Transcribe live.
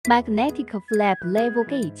Magnetic flap level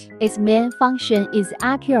gauge. Its main function is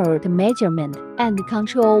accurate measurement and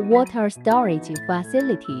control water storage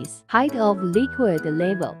facilities. Height of liquid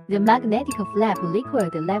level. The magnetic flap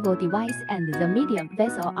liquid level device and the medium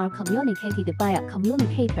vessel are communicated by a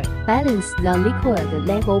communicator. Balance the liquid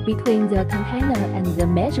level between the container and the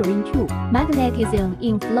measuring tube. Magnetism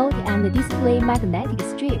in float and display magnetic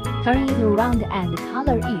strip. Turn it around and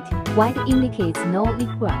color it. White indicates no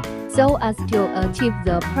liquid, so as to achieve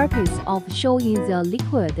the purpose of showing the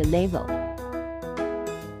liquid level.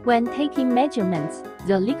 When taking measurements,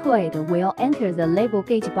 the liquid will enter the level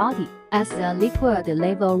gauge body. As the liquid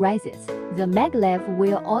level rises, the maglev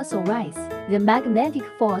will also rise. The magnetic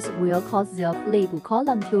force will cause the flip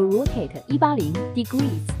column to rotate 180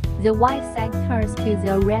 degrees. The white side turns to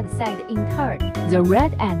the red side in turn. The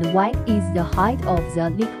red and white is the height of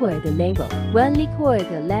the liquid level. When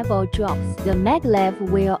liquid level drops, the maglev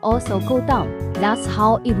will also go down. That's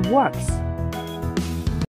how it works.